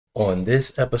On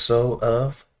this episode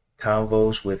of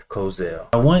Convos with Cozell,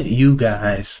 I want you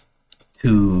guys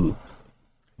to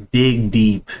dig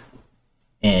deep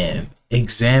and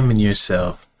examine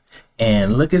yourself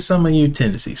and look at some of your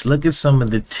tendencies. Look at some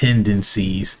of the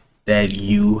tendencies that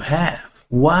you have.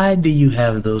 Why do you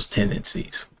have those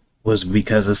tendencies? Was it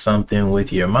because of something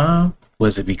with your mom?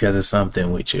 Was it because of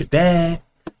something with your dad?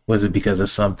 Was it because of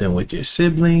something with your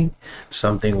sibling?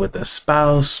 Something with a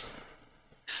spouse?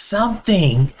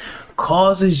 Something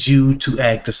causes you to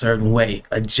act a certain way.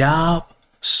 A job,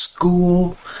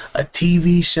 school, a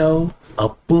TV show, a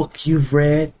book you've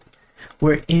read.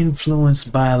 We're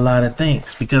influenced by a lot of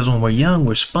things because when we're young,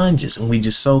 we're sponges and we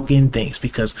just soak in things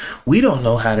because we don't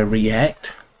know how to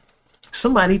react.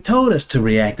 Somebody told us to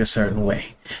react a certain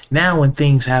way. Now, when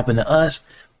things happen to us,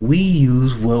 we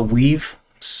use what we've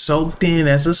soaked in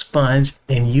as a sponge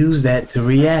and use that to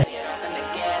react.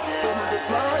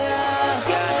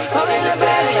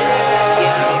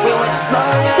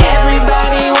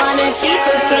 Everybody wanna cheat,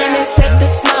 but can it set the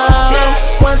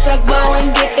smoke? Once I go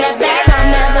and get that bag, I'll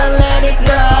never let it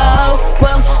go.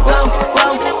 Whoa, whoa,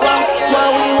 whoa, whoa,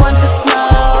 whoa, we want the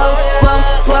smoke. Whoa,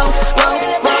 whoa, whoa,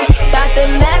 whoa, got to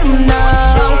let them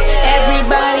know.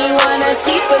 Everybody wanna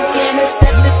cheat, but can it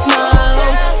set the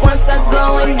smoke? Once I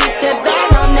go and get that bag,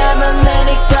 I'll never let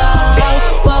it go.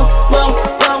 Whoa, whoa,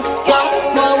 whoa, whoa,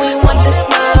 whoa, we want the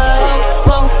smoke.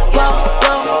 Whoa, whoa,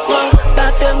 whoa, whoa,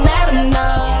 got to let them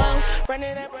know.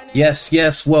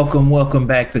 Yes, welcome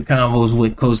back to Convos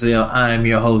with Cozell. I am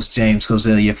your host, James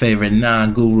Cozell, your favorite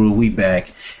non-guru. We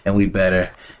back, and we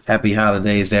better. Happy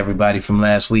holidays to everybody from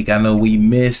last week. I know we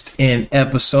missed an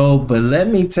episode, but let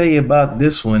me tell you about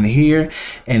this one here,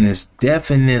 and it's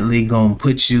definitely going to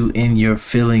put you in your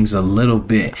feelings a little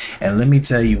bit, and let me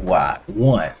tell you why.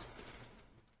 One,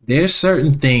 there's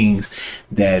certain things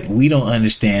that we don't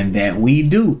understand that we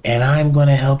do, and I'm going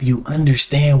to help you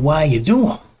understand why you do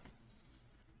them.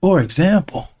 For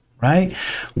example, right?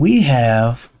 We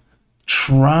have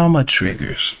trauma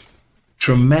triggers,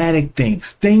 traumatic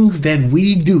things that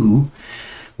we do.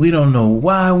 We don't know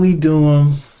why we do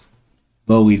them,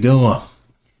 but we do them.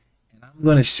 And I'm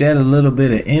going to shed a little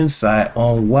bit of insight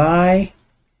on why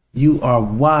you are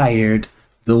wired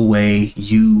the way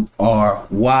you are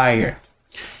wired.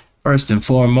 First and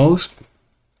foremost,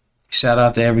 shout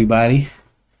out to everybody.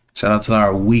 Shout out to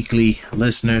our weekly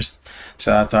listeners.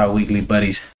 Shout out to our weekly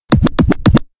buddies.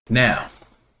 Now,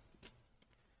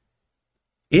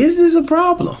 is this a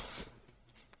problem?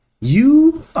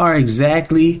 You are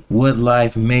exactly what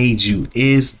life made you.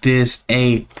 Is this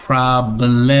a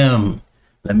problem?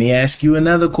 Let me ask you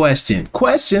another question.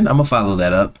 I'm going to follow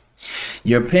that up.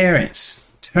 Your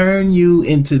parents turn you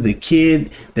into the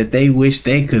kid that they wish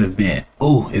they could have been.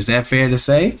 Oh, is that fair to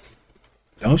say?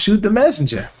 Don't shoot the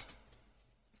messenger.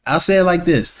 I'll say it like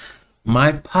this.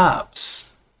 My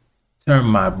pops turned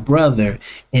my brother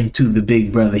into the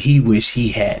big brother he wished he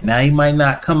had. Now, he might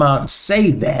not come out and say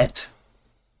that,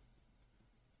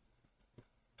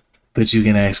 but you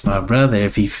can ask my brother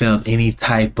if he felt any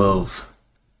type of,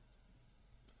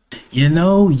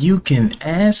 you can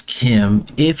ask him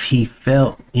if he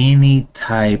felt any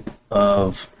type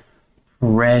of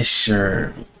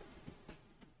pressure.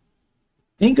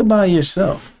 Think about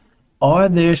yourself. Are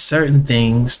there certain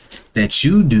things that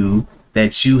you do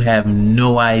that you have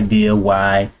no idea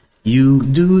why you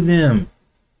do them?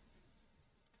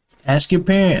 Ask your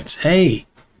parents, hey,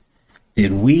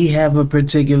 did we have a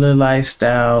particular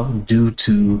lifestyle due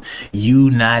to you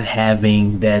not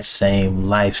having that same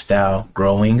lifestyle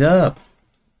growing up?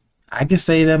 I can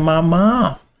say that my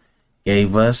mom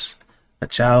gave us a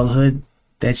childhood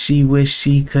that she wished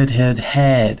she could have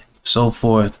had, so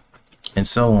forth and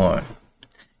so on.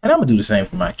 And I'm going to do the same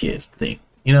for my kids, I think.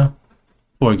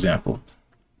 For example,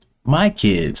 my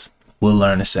kids will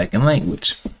learn a second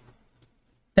language.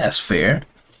 That's fair.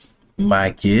 My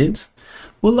kids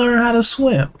will learn how to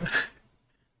swim.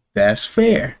 That's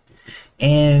fair.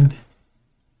 And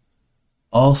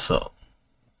also,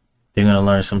 they're going to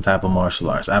learn some type of martial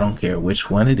arts. I don't care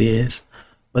which one it is,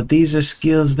 but these are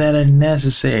skills that are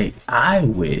necessary. I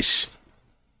wish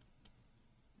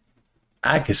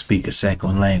I could speak a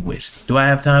second language. Do I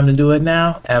have time to do it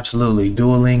now? Absolutely.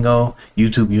 Duolingo,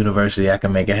 YouTube University, I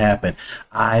can make it happen.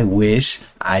 I wish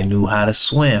I knew how to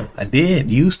swim. I did.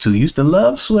 Used to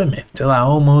love swimming till I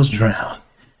almost drowned.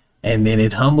 And then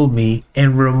it humbled me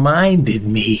and reminded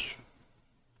me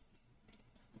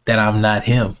that I'm not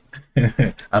him.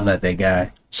 I'm not that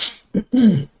guy.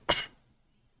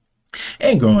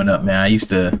 And growing up, man, I used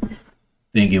to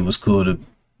think it was cool to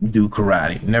do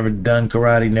karate. Never done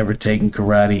karate, never taken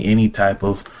karate, any type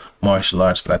of martial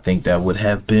arts, but I think that would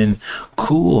have been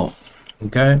cool.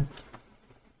 Okay.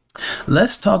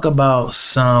 Let's talk about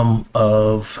some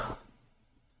of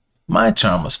my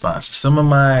trauma responses, some of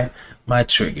my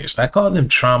triggers. I call them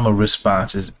trauma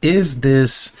responses. Is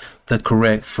this the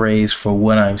correct phrase for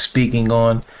what I'm speaking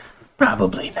on?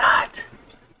 Probably not.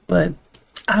 But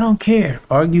I don't care.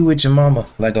 Argue with your mama,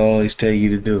 like I always tell you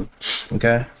to do.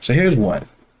 Okay? So here's one,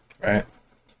 right?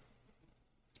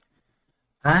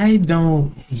 I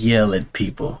don't yell at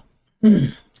people.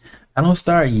 I don't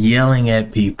start yelling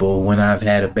at people when I've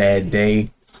had a bad day,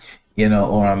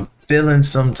 or I'm feeling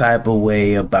some type of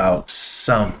way about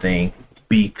something,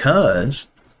 because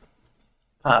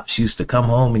Pops used to come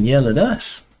home and yell at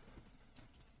us.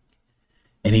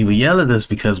 And he would yell at us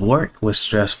because work was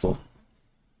stressful.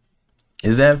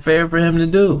 Is that fair for him to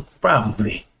do?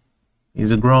 Probably.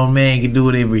 He's a grown man, he can do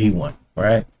whatever he wants,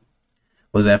 right?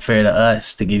 Was that fair to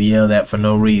us to get yelled at for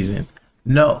no reason?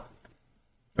 No.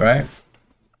 Right?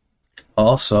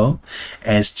 Also,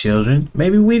 as children,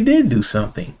 maybe we did do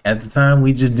something. At the time,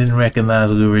 we just didn't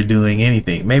recognize we were doing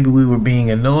anything. Maybe we were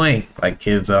being annoying like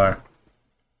kids are.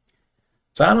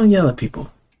 So I don't yell at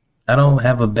people. I don't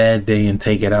have a bad day and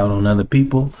take it out on other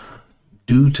people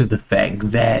due to the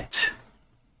fact that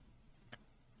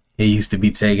it used to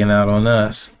be taken out on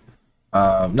us.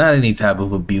 Not any type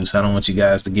of abuse. I don't want you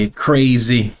guys to get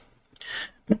crazy.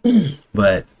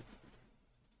 But,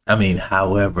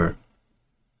 however,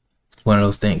 one of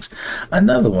those things.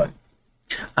 Another one.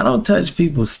 I don't touch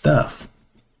people's stuff.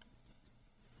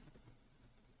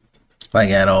 Like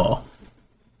at all.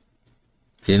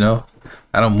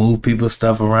 I don't move people's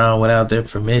stuff around without their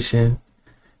permission.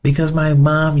 Because my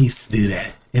mom used to do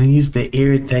that. And it used to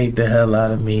irritate the hell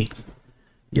out of me.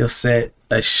 You'll set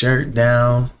a shirt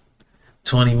down.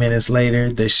 20 minutes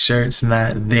later, the shirt's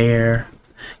not there.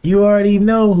 You already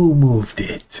know who moved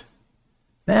it.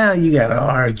 Now you gotta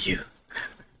argue.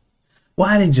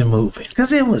 Why did you move it?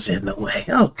 Because it was in the way.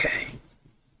 Okay.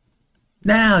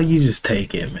 Now you just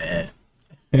take it, man.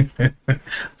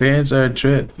 Parents are a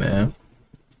trip, man.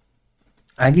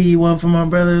 I give you one for my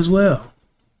brother as well.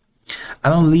 I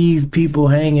don't leave people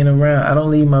hanging around. I don't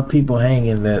leave my people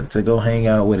hanging to go hang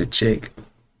out with a chick.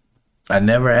 I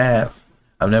never have.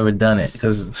 I've never done it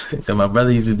because my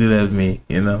brother used to do that with me,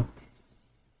 He'll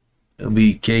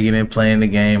be kicking and playing the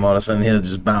game. All of a sudden, he'll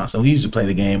just bounce. And we used to play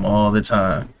the game all the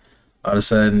time. All of a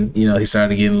sudden, he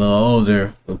started getting a little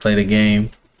older. We'll play the game.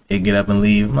 He'd get up and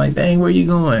leave. I'm like, dang, where you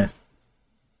going?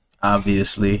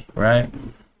 Obviously, right?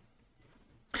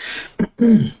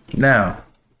 Now,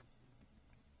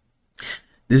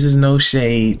 this is no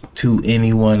shade to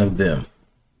any one of them.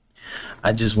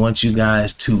 I just want you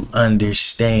guys to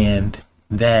understand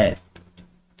that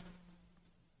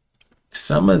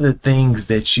some of the things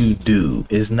that you do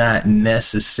is not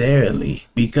necessarily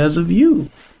because of you.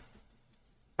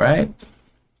 Right?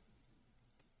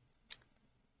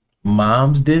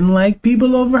 Moms didn't like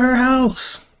people over her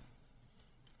house.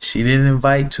 She didn't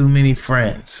invite too many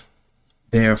friends.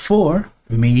 Therefore,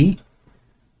 me,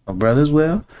 my brother as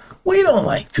well, we don't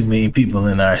like too many people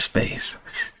in our space.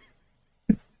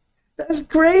 That's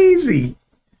crazy.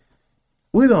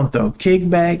 We don't throw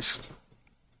kickbacks.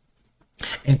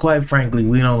 And quite frankly,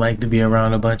 we don't like to be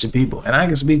around a bunch of people. And I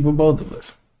can speak for both of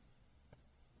us.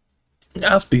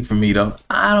 I'll speak for me though.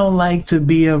 I don't like to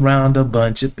be around a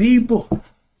bunch of people.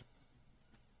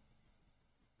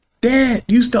 Dad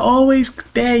used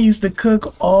to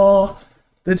cook all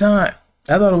the time.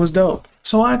 I thought it was dope.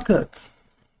 So I cooked.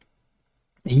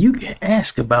 And you can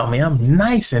ask about me. I'm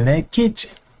nice in that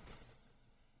kitchen.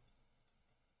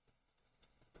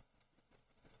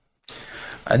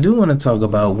 I do want to talk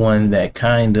about one that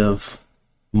kind of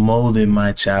molded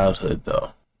my childhood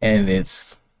though. And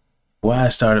it's why I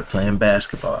started playing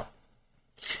basketball.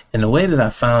 And the way that I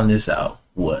found this out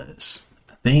was,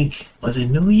 was it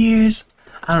New Year's?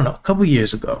 I don't know, a couple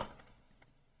years ago.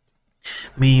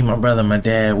 Me, my brother, my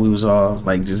dad, we was all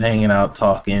like just hanging out,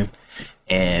 talking,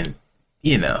 and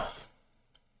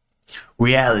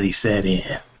reality set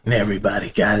in and everybody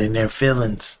got in their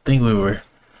feelings. I think we were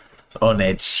on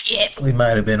that shit. We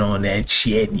might have been on that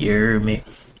shit, you heard me?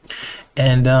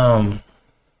 And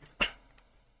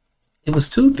it was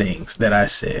two things that I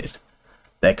said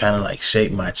that kind of like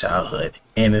shaped my childhood.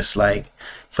 And it's like,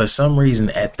 for some reason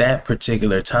at that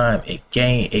particular time, it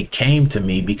came to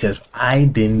me because I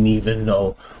didn't even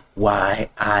know why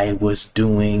I was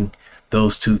doing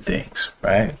those two things,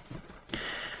 right?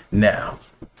 Now,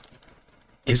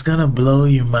 it's gonna blow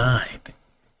your mind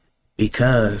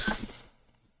because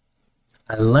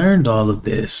I learned all of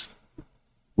this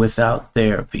without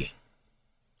therapy.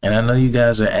 And I know you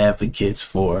guys are advocates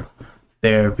for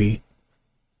therapy.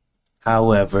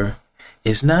 However,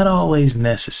 it's not always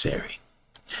necessary.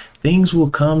 Things will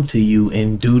come to you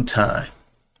in due time.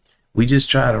 We just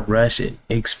try to rush it.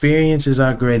 Experience is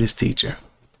our greatest teacher.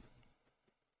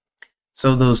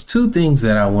 So those two things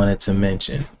that I wanted to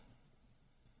mention,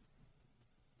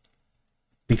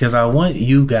 because I want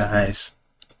you guys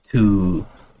to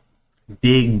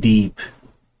dig deep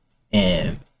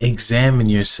and examine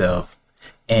yourself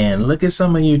and look at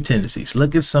some of your tendencies.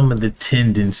 Look at some of the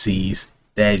tendencies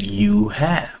that you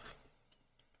have.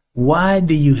 Why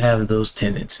do you have those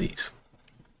tendencies?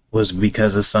 Was it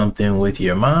because of something with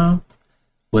your mom?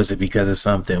 Was it because of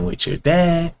something with your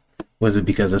dad? Was it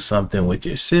because of something with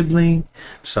your sibling?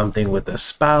 Something with a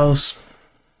spouse?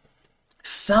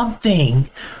 Something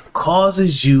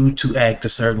causes you to act a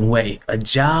certain way. A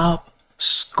job,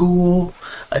 school,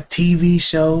 a TV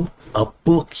show, a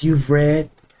book you've read.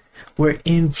 We're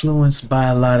influenced by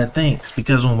a lot of things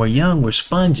because when we're young, we're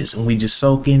sponges and we just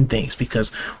soak in things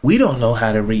because we don't know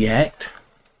how to react.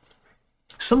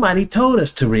 Somebody told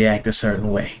us to react a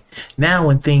certain way. Now,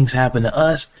 when things happen to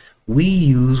us, we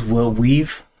use what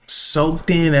we've soaked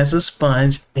in as a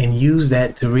sponge and use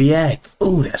that to react.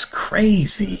 Oh, that's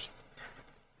crazy.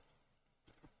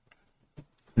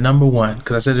 Number one,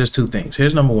 because I said there's two things.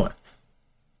 Here's number one.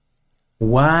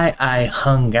 Why I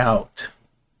hung out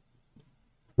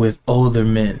with older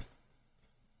men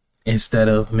instead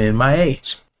of men my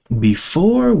age.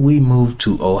 Before we moved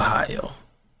to Ohio,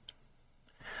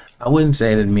 I wouldn't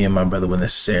say that me and my brother were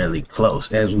necessarily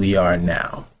close as we are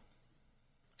now.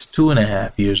 He's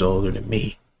 2.5 years older than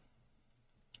me.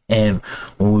 And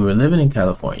when we were living in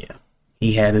California,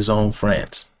 he had his own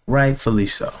friends, rightfully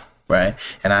so, right?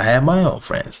 And I had my own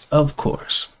friends, of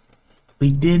course.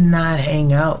 We did not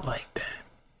hang out like that.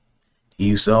 He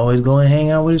used to always go and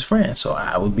hang out with his friends. So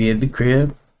I would be at the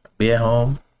crib, be at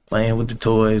home, playing with the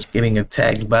toys, getting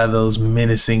attacked by those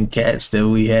menacing cats that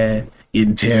we had,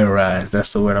 getting terrorized.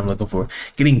 That's the word I'm looking for.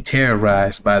 Getting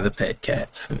terrorized by the pet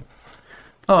cats.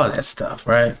 All that stuff,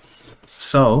 right?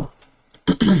 So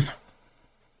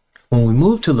when we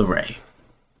moved to Lorain,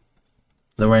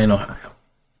 Ohio,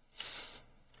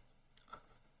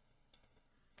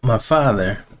 my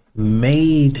father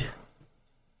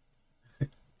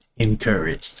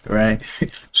encouraged, right?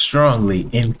 Strongly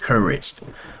encouraged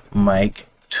Mike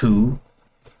to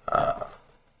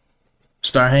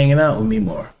start hanging out with me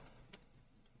more.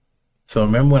 So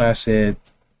remember when I said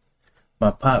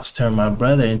my pops turned my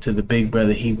brother into the big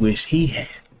brother he wished he had?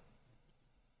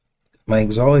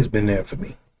 Mike's always been there for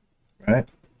me, right?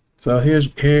 So here's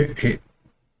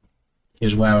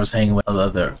why I was hanging with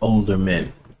other older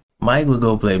men. Mike would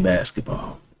go play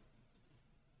basketball.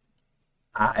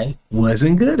 I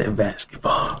wasn't good at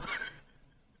basketball.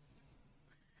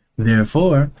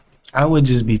 Therefore, I would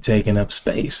just be taking up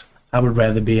space. I would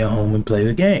rather be at home and play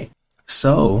the game.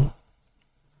 So,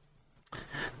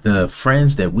 the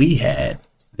friends that we had,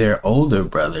 their older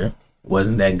brother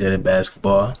wasn't that good at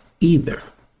basketball either.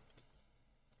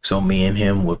 So me and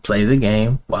him would play the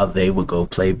game while they would go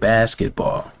play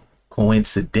basketball.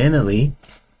 Coincidentally,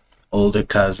 older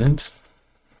cousins,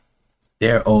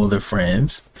 their older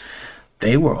friends,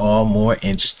 they were all more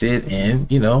interested in,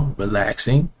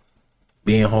 relaxing,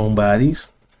 being homebodies,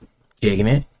 kicking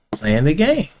it, playing the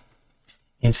game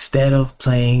instead of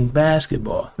playing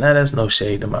basketball. Now, that's no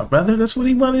shade to my brother. That's what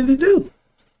he wanted to do.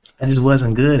 I just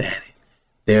wasn't good at it.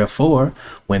 Therefore,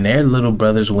 when their little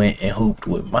brothers went and hooped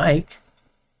with Mike,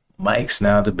 Mike's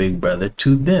now the big brother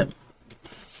to them.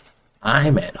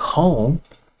 I'm at home,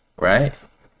 right?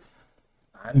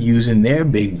 I'm using their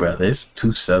big brothers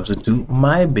to substitute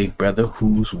my big brother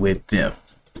who's with them.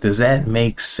 Does that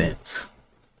make sense?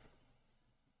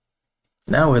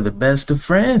 Now we're the best of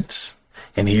friends.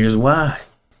 And here's why.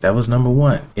 That was number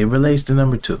one. It relates to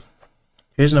number two.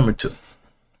 Here's number two.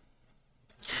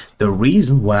 The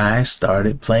reason why I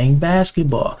started playing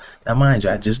basketball. Now, mind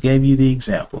you, I just gave you the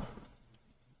example.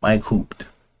 Mike hooped.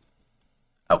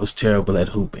 I was terrible at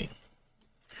hooping.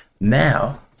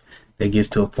 Now, it gets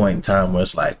to a point in time where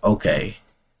it's like, okay,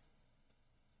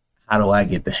 how do I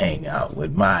get to hang out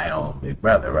with my own big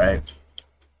brother, right?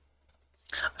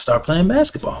 I started playing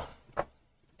basketball.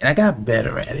 And I got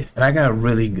better at it. And I got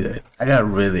really good. I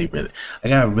got really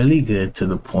good to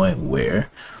the point where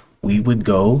we would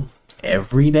go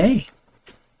every day.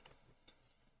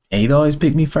 And he'd always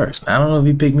pick me first. I don't know if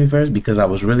he picked me first because I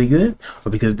was really good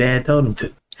or because Dad told him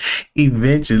to.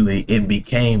 Eventually, it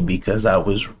became because I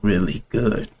was really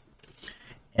good.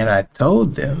 And I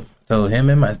told him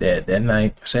and my dad that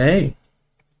night, I said, hey,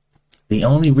 the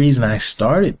only reason I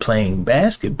started playing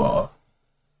basketball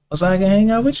was so I can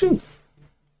hang out with you.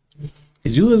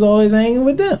 Because you was always hanging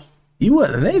with them. You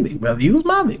wasn't their big brother. You was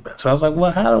my big brother. So I was like,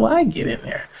 well, how do I get in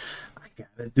there? I got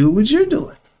to do what you're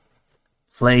doing.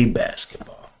 play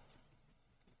basketball.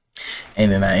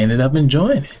 And then I ended up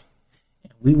enjoying it.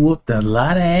 We whooped a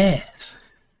lot of ass.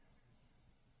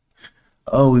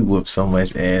 Oh, we whooped so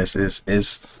much ass.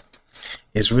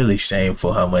 It's really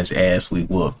shameful how much ass we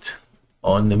whooped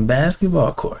on the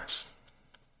basketball courts.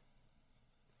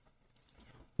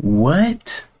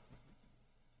 What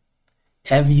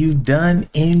have you done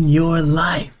in your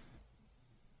life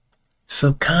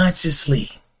subconsciously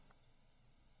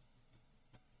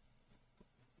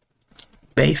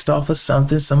based off of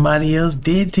something somebody else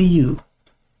did to you?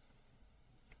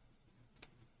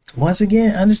 Once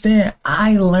again, understand,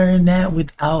 I learned that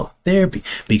without therapy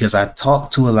because I talk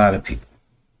to a lot of people.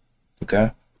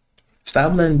 Okay?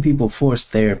 Stop letting people force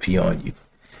therapy on you.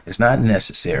 It's not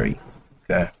necessary.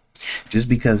 Okay? Just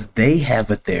because they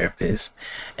have a therapist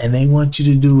and they want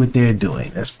you to do what they're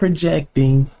doing. That's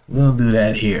projecting. We don't do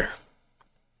that here.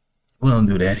 We don't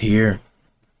do that here.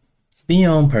 Be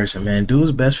your own person, man. Do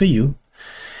what's best for you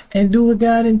and do what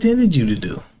God intended you to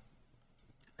do.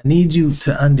 I need you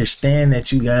to understand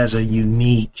that you guys are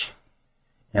unique,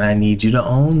 and I need you to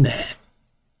own that.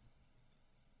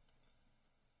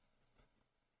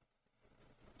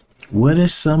 What are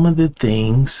some of the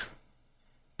things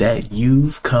that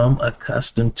you've come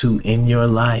accustomed to in your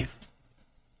life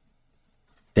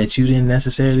that you didn't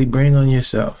necessarily bring on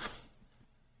yourself?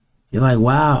 You're like,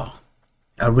 wow,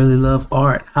 I really love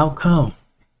art. How come?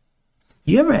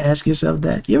 You ever ask yourself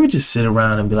that? You ever just sit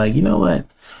around and be like, you know what?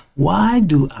 Why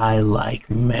do I like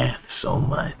math so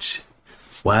much?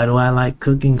 Why do I like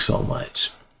cooking so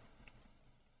much?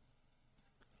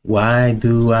 Why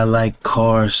do I like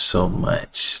cars so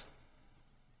much?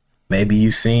 Maybe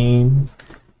you've seen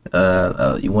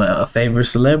you want a favorite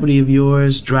celebrity of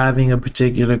yours driving a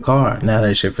particular car. Now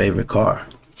that's your favorite car.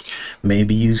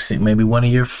 Maybe maybe one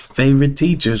of your favorite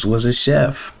teachers was a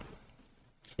chef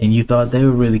and you thought they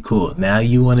were really cool. Now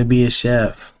you want to be a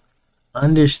chef.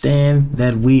 Understand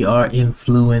that we are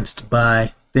influenced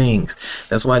by things.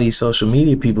 That's why these social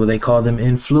media people, they call them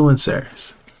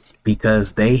influencers,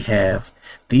 because they have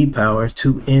the power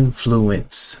to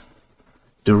influence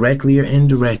directly or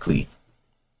indirectly.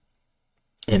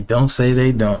 And don't say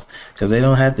they don't, because they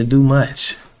don't have to do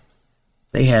much.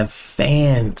 They have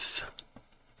fans.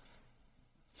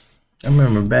 I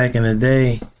remember back in the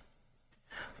day,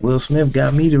 Will Smith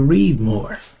got me to read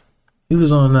more. He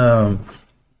was on the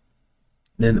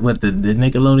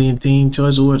Nickelodeon Teen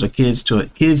Choice Awards or Kids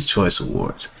Choice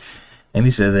Awards. And he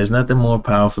said, there's nothing more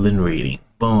powerful than reading.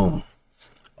 Boom.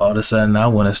 All of a sudden, I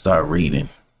want to start reading.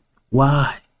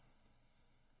 Why?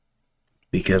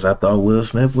 Because I thought Will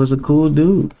Smith was a cool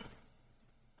dude.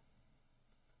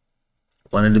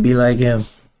 Wanted to be like him.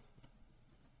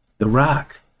 The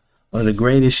Rock. One of the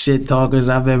greatest shit talkers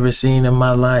I've ever seen in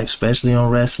my life, especially on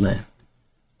wrestling.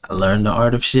 I learned the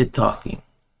art of shit talking.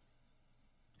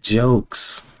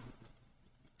 Jokes,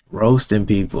 roasting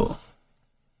people.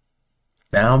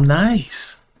 Now I'm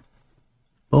nice.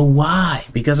 But why?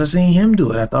 Because I seen him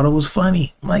do it. I thought it was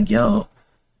funny. I'm like, yo,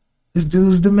 this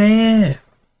dude's the man.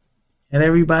 And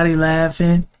everybody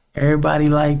laughing. Everybody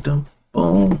liked him.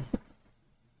 Boom.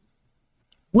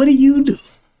 What do you do?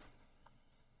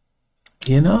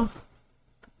 You know?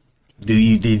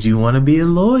 Did you want to be a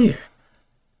lawyer?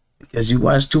 Because you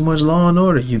watched too much Law and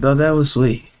Order. You thought that was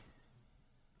sweet.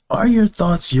 Are your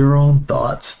thoughts your own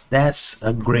thoughts? That's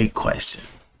a great question.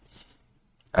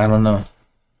 I don't know.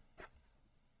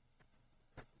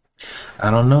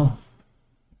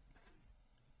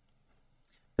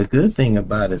 The good thing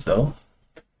about it, though,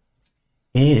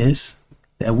 is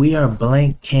that we are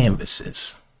blank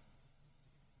canvases.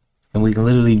 And we can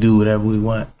literally do whatever we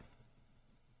want.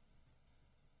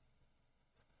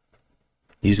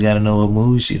 You just got to know what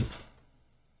moves you.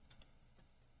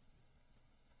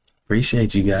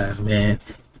 Appreciate you guys, man.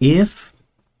 If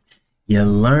you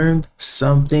learned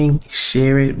something,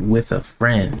 share it with a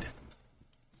friend.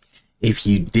 If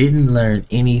you didn't learn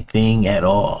anything at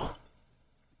all,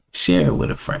 share it with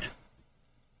a friend.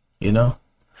 You know,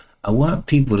 I want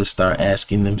people to start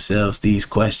asking themselves these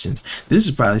questions. This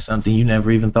is probably something you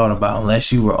never even thought about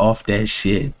unless you were off that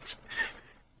shit.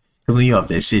 Because when you're off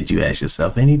that shit, you ask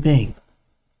yourself anything.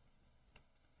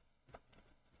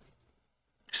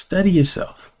 Study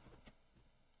yourself.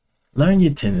 Learn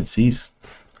your tendencies,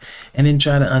 and then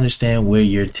try to understand where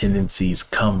your tendencies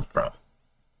come from,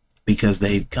 because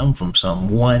they come from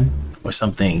someone or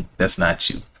something that's not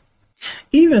you.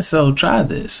 Even so, try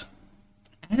this.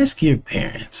 Ask your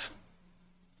parents.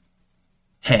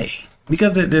 Hey,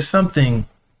 because there's something,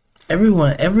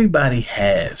 everybody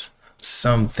has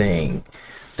something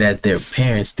that their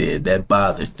parents did that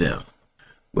bothered them.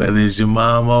 Whether it's your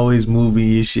mom always moving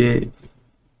your shit,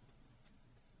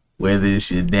 Whether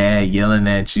it's your dad yelling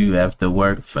at you after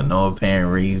work for no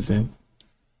apparent reason,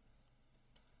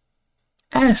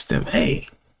 ask them, hey,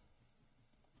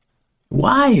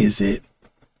 why is it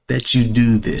that you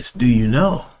do this? Do you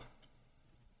know?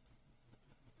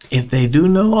 If they do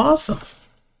know, awesome.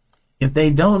 If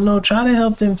they don't know, try to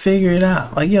help them figure it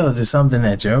out. Like, yo, is it something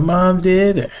that your mom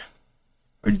did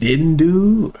or didn't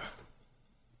do?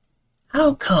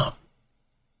 How come?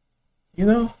 You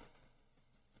know?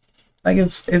 Like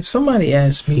if somebody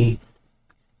asked me,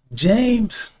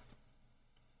 James,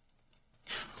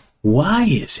 why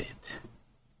is it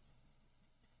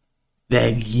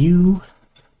that you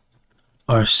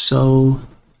are so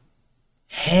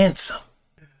handsome?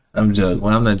 I'm joking.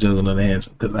 Well, I'm not joking on the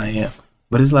handsome because I am.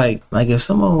 But it's like if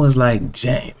someone was like,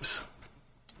 James,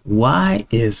 why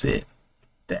is it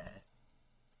that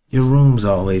your room's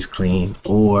always clean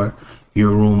or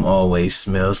your room always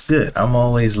smells good? I'm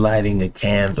always lighting a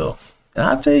candle. And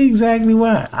I'll tell you exactly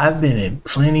why. I've been in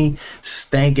plenty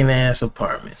stankin' ass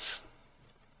apartments.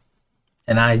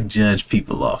 And I judge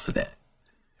people off of that.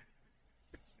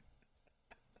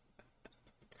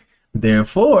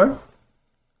 Therefore,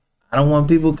 I don't want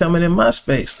people coming in my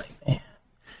space like, man,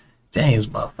 James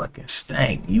motherfucking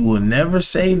stank. You will never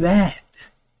say that.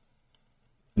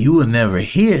 You will never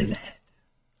hear that.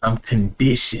 I'm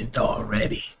conditioned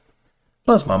already.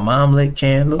 Plus, my mom lit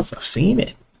candles. I've seen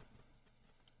it.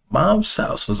 Mom's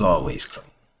house was always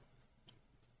clean.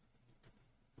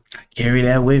 I carry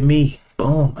that with me.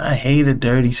 Boom. I hate a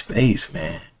dirty space,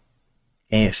 man.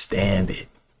 Can't stand it.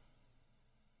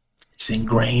 It's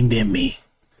ingrained in me.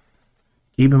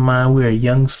 Keep in mind, we're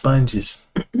young sponges.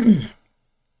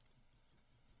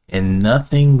 And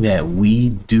nothing that we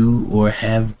do or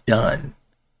have done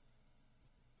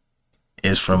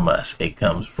is from us. It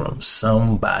comes from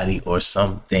somebody or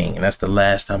something. And that's the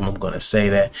last time I'm going to say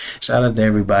that. Shout out to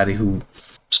everybody who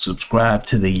subscribed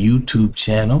to the YouTube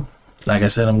channel. Like I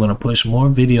said, I'm going to push more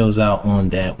videos out on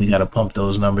that. We got to pump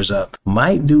those numbers up.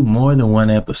 Might do more than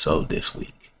one episode this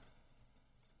week.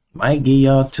 Might get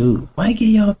y'all 2. Might get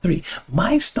y'all 3.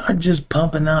 Might start just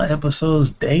pumping out episodes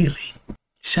daily.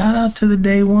 Shout out to the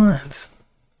day ones.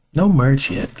 No merch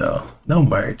yet, though. No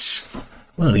merch.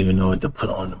 We don't even know what to put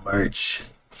on the merch.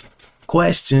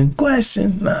 Question.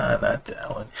 Nah, not that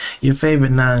one. Your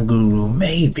favorite non-guru,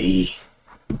 maybe.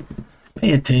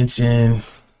 Pay attention.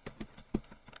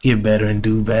 Get better and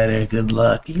do better. Good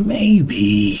luck.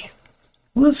 Maybe.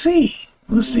 We'll see.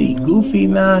 Goofy,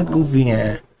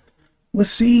 non-goofy. We'll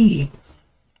see.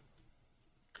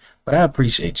 But I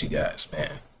appreciate you guys,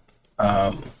 man.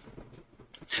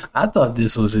 I thought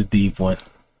this was a deep one.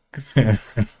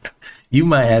 You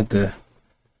might have to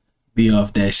be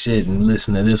off that shit and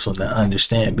listen to this one to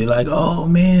understand. Be like, oh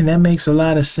man, that makes a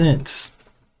lot of sense.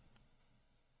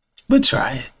 But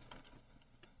try it.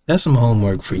 That's some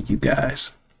homework for you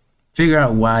guys. Figure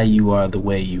out why you are the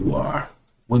way you are.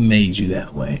 What made you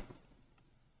that way?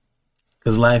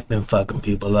 Because life been fucking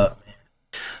people up, man.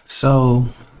 So,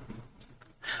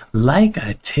 like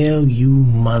I tell you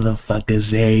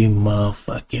motherfuckers every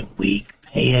motherfucking week,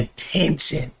 pay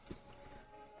attention.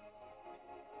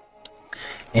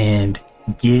 And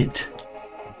get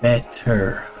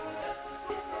better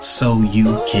so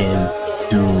you can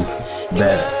do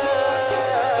better.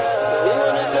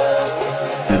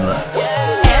 Good luck.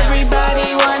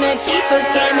 Everybody wanna keep a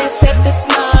can except the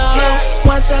smoke.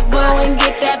 Once I go and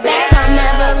get that bag, I'll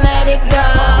never let it go.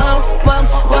 Whoa,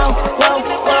 whoa, whoa,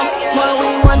 whoa, whoa,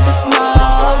 we want the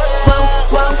smoke. Whoa,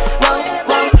 whoa, whoa,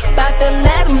 whoa, about to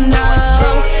let them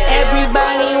know.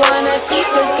 Everybody wanna keep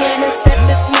a can except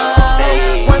the smoke.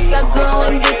 Once I go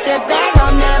and get that bag,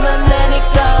 I'll never let it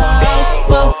go.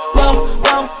 Whoa, whoa,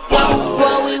 whoa, whoa,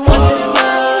 whoa, we want the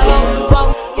smoke. Whoa,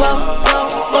 whoa, whoa,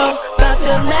 whoa, about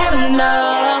to let them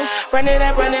know. Run it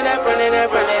up, run it up, run it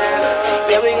up, run it up.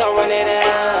 Yeah, we gon' run it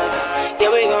up.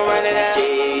 Yeah, we gon' run it up.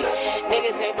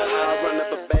 Niggas ain't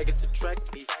fucking.